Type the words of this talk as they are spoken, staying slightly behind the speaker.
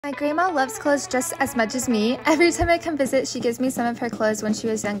My grandma loves clothes just as much as me. Every time I come visit, she gives me some of her clothes when she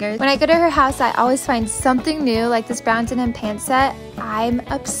was younger. When I go to her house, I always find something new, like this brown denim pant set. I'm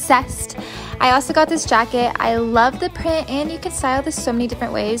obsessed. I also got this jacket. I love the print, and you can style this so many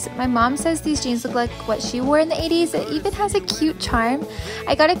different ways. My mom says these jeans look like what she wore in the 80s. It even has a cute charm.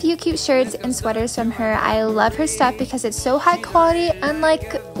 I got a few cute shirts and sweaters from her. I love her stuff because it's so high quality,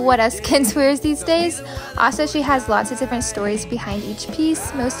 unlike what us kids wears these days. Also, she has lots of different stories behind each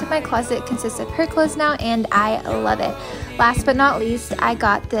piece. Most of my closet consists of her clothes now, and I love it. Last but not least, I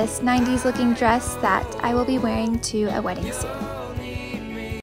got this 90s looking dress that I will be wearing to a wedding soon.